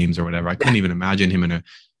up games or whatever. I couldn't even imagine him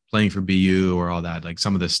playing for BU or all that, like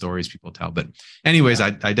some of the stories people tell. But anyways,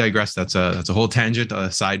 I digress. That's a whole tangent,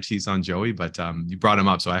 a side piece on Joey, but you brought him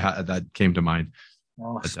up. So that came to mind.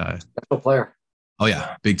 Special player. Oh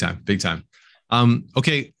yeah. Big time.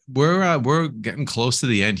 Okay. We're getting close to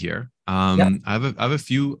the end here. I have a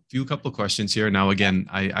couple of questions here. Now, again,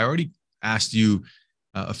 I already asked you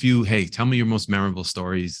a few, hey, tell me your most memorable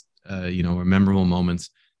stories, or memorable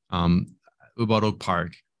moments about Oak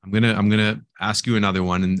Park. I'm gonna ask you another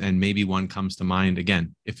one, and maybe one comes to mind.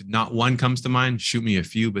 Again, if not one comes to mind, shoot me a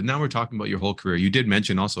few. But now we're talking about your whole career. You did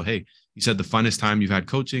mention also, hey, you said the funnest time you've had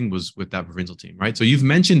coaching was with that provincial team, right? So you've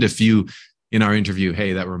mentioned a few in our interview,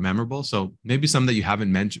 hey, that were memorable. So maybe some that you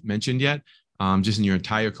haven't mentioned yet, just in your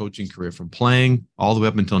entire coaching career, from playing all the way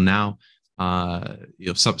up until now.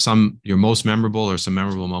 Some your most memorable or some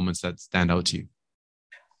memorable moments that stand out to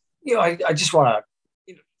you. I just want to.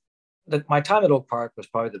 My time at Oak Park was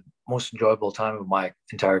probably the most enjoyable time of my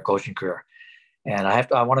entire coaching career, and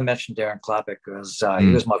I want to mention Darren Klapik because he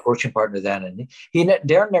was my coaching partner then, and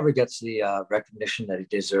Darren never gets the recognition that he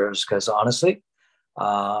deserves, because honestly,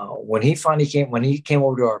 when he came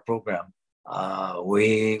over to our program,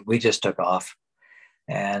 we just took off.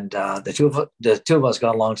 And the two of us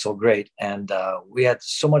got along so great, and we had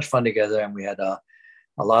so much fun together, and we had a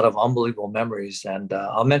lot of unbelievable memories. And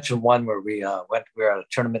I'll mention one where we were at a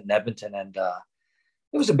tournament in Edmonton, and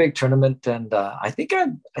it was a big tournament. And I think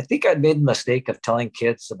I'd made the mistake of telling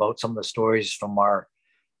kids about some of the stories from our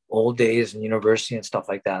old days in university and stuff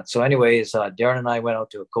like that. So, anyways, Darren and I went out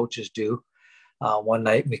to a coach's do one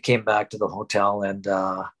night. We came back to the hotel and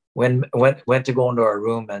went to go into our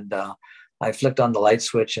room, and I flicked on the light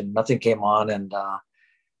switch and nothing came on. And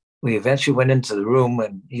we eventually went into the room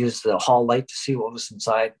and used the hall light to see what was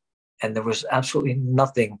inside. And there was absolutely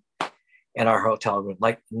nothing in our hotel room,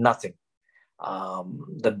 like nothing.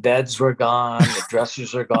 The beds were gone. The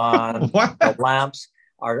dressers are gone. The lamps,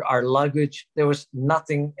 our luggage. There was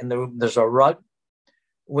nothing in the room. There's a rug,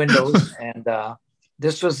 windows, and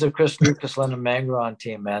This was the Chris Lucas, Lennon Mangron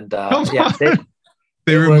team, and Come yeah, on.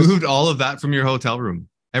 They it was removed all of that from your hotel room.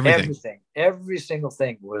 Everything. every single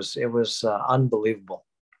thing was unbelievable.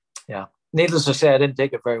 Yeah. Needless to say, I didn't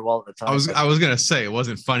take it very well at the I time. was gonna say it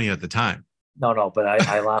wasn't funny at the time. No, but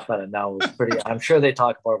I laugh at it now. It was pretty. I'm sure they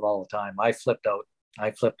talk about it all the time. I flipped out.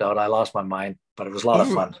 I lost my mind, but it was a lot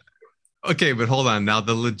of fun. Okay, but hold on. Now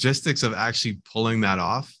the logistics of actually pulling that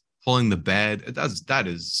off, pulling the bed, that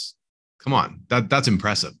is, come on, that's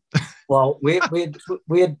impressive. Well, we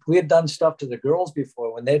had done stuff to the girls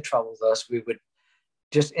before when they troubled us. We would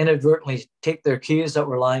just inadvertently take their keys that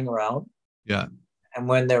were lying around. Yeah. And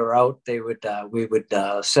when they were out, we would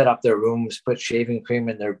set up their rooms, put shaving cream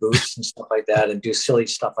in their boots and stuff like that, and do silly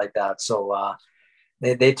stuff like that. So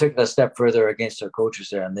they took it a step further against their coaches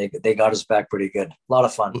there, and they got us back pretty good. A lot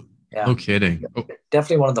of fun. Yeah. No kidding.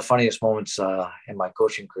 Definitely one of the funniest moments in my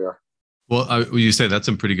coaching career. Well, you say that's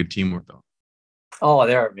some pretty good teamwork, though. Oh,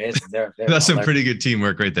 they're amazing. That's some pretty good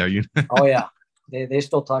teamwork right there. Oh yeah, they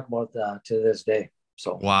still talk about it to this day.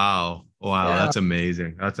 So wow, yeah. That's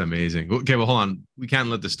amazing. Okay, well, hold on. We can't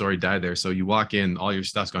let the story die there. So you walk in, all your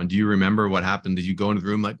stuff's gone. Do you remember what happened? Did you go into the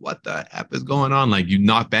room like, what the F is going on? Like, you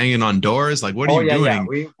not banging on doors? Like, what are you doing?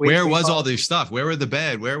 Yeah. Where was all this stuff? Where were the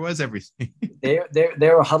bed? Where was everything? they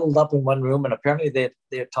were huddled up in one room, and apparently they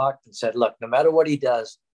had talked and said, look, no matter what he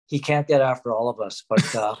does, he can't get after all of us.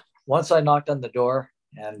 But once I knocked on the door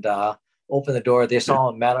and opened the door, they saw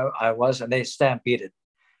how mad I was, and they stampeded.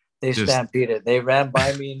 They ran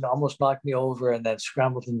by me and almost knocked me over, and then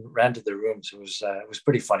scrambled and ran to their rooms. It was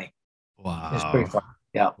pretty funny. Wow. It was pretty fun.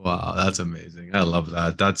 Yeah. Wow, that's amazing. I love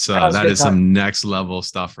that. That is some next level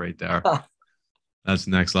stuff right there. That's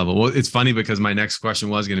next level. Well, it's funny because my next question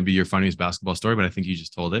was going to be your funniest basketball story, but I think you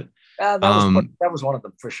just told it. That was one of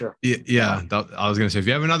them for sure. Yeah. I was going to say, if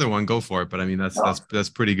you have another one, go for it. But I mean, that's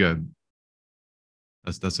pretty good.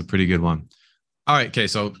 That's a pretty good one. All right. Okay.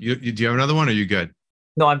 So do you have another one, or are you good?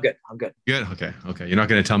 No, I'm good. Good. Okay. You're not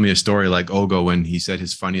going to tell me a story like Ogo when he said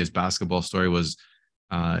his funniest basketball story was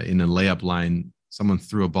in a layup line. Someone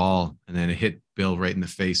threw a ball and then it hit Bill right in the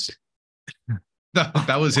face.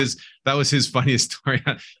 that was his funniest story.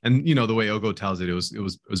 And the way Ogo tells it, it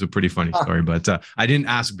was a pretty funny story. But I didn't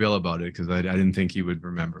ask Bill about it because I didn't think he would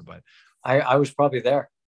remember. But I was probably there.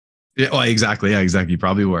 Yeah, well, exactly. Yeah, exactly. You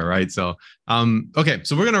probably were, right? So, okay,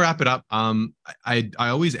 so we're gonna wrap it up. I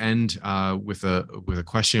always end with a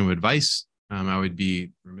question of advice. I would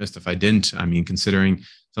be remiss if I didn't. I mean, considering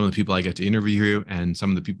some of the people I get to interview here and some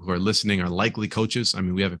of the people who are listening are likely coaches. I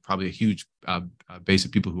mean, we have probably a huge base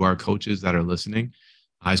of people who are coaches that are listening,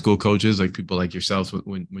 high school coaches, like people like yourselves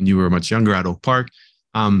when you were much younger at Oak Park.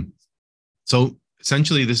 So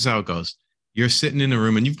essentially, this is how it goes. You're sitting in a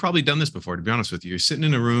room, and you've probably done this before, to be honest with you. You're sitting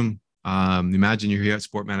in a room. Imagine you're here at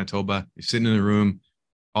Sport Manitoba. You're sitting in a room,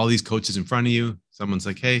 all these coaches in front of you. Someone's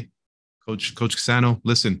like, "Hey, Coach Cassano,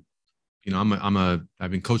 listen,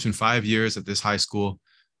 I've been coaching 5 years at this high school.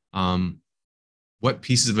 What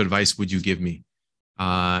pieces of advice would you give me?"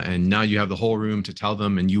 And now you have the whole room to tell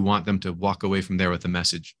them, and you want them to walk away from there with a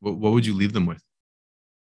message. What would you leave them with?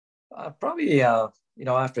 Probably.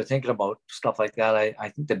 After thinking about stuff like that, I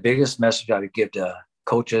think the biggest message I would give to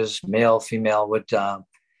coaches, male, female, would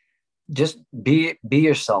just be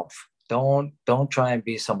yourself. Don't try and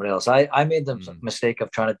be somebody else. I made the mistake of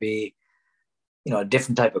trying to be, a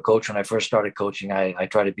different type of coach when I first started coaching. I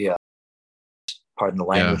try to be pardon the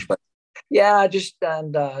language, but just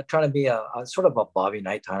trying to be a sort of a Bobby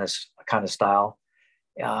Knight kind of style,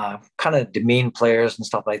 kind of demean players and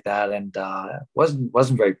stuff like that, and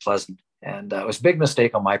wasn't very pleasant. And it was a big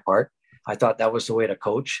mistake on my part. I thought that was the way to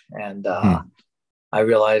coach. And I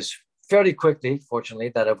realized fairly quickly, fortunately,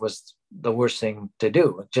 that it was the worst thing to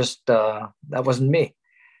do. Just that wasn't me.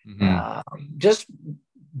 Just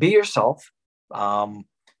be yourself.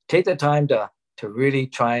 Take the time to really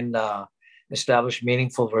try and establish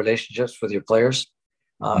meaningful relationships with your players.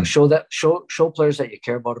 Show players that you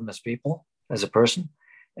care about them as people, as a person.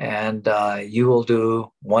 And you will do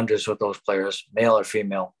wonders with those players, male or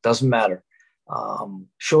female, doesn't matter.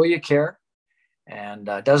 Show you care, and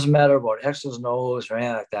doesn't matter about X's and O's or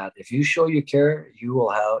anything like that. If you show you care, you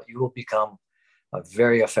will become a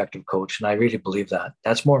very effective coach, and I really believe that.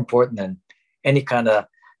 That's more important than any kind of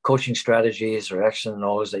coaching strategies or X's and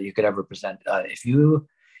O's that you could ever present. If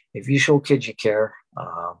you show kids you care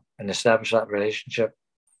and establish that relationship,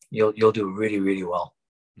 you'll do really, really well.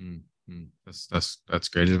 That's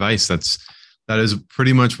great advice. That is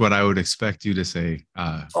pretty much what I would expect you to say,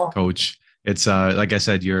 Coach. It's like I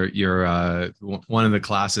said, you're one of the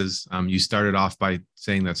classes. You started off by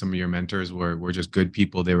saying that some of your mentors were just good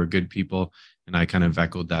people. They were good people, and I kind of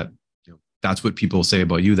echoed that that's what people say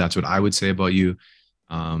about you. That's what I would say about you.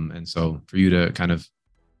 And so for you to kind of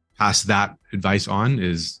pass that advice on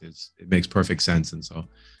is it makes perfect sense. And so,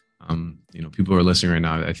 people who are listening right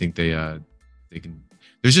now, I think they can,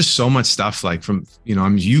 there's just so much stuff like from,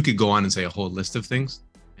 you could go on and say a whole list of things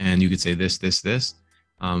and you could say this,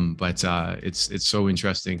 but it's so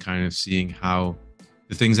interesting kind of seeing how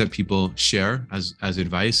the things that people share as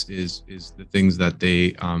advice is the things that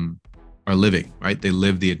they are living, right? They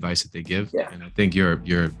live the advice that they give. Yeah. And I think you're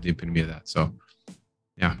the epitome of that. So,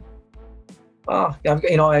 yeah.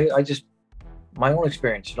 I just, my own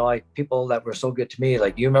experience, like people that were so good to me,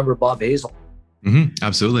 like you remember Bob Hazel. Mm-hmm.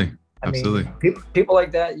 Absolutely. I mean, people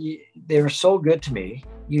like that, they were so good to me.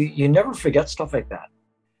 You never forget stuff like that.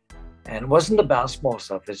 And it wasn't the basketball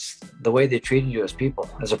stuff, it's the way they treated you as people,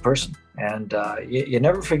 as a person. And you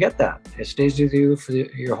never forget that. It stays with you for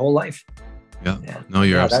your whole life. Yeah. And, no,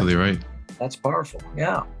 you're absolutely right. That's powerful.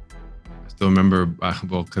 Yeah. I still remember,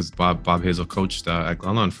 because Bob Hazel coached at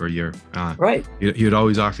Glenlawn for a year. Right. He would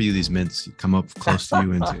always offer you these mints. He'd come up close to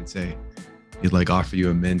you and say, he'd like offer you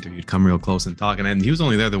a mint, or you'd come real close and talk. And he was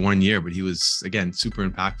only there the 1 year, but he was, again, super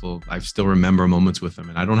impactful. I still remember moments with him,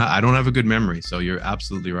 and I don't have a good memory. So you're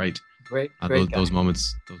absolutely right. Great. Those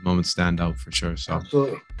moments stand out for sure. So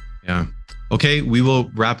absolutely. Yeah. Okay. We will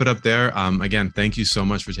wrap it up there. Again, thank you so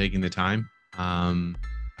much for taking the time.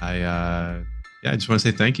 I just want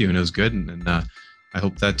to say thank you, and it was good. And I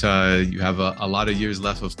hope that you have a lot of years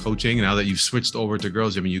left of coaching now that you've switched over to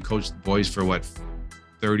girls. I mean, you coached boys for what,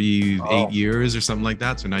 38 years or something like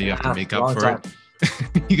that. So now you have to make up for it.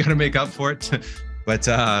 You got to make up for it. But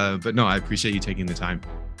no, I appreciate you taking the time.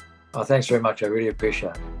 Oh, thanks very much. I really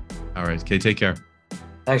appreciate it. All right. Okay. Take care.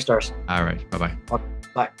 Thanks, Darcy. All right. Bye-bye.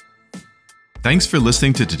 Bye. Thanks for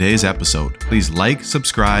listening to today's episode. Please like,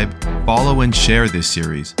 subscribe, follow, and share this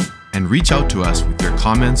series, and reach out to us with your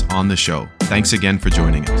comments on the show. Thanks again for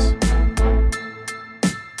joining us.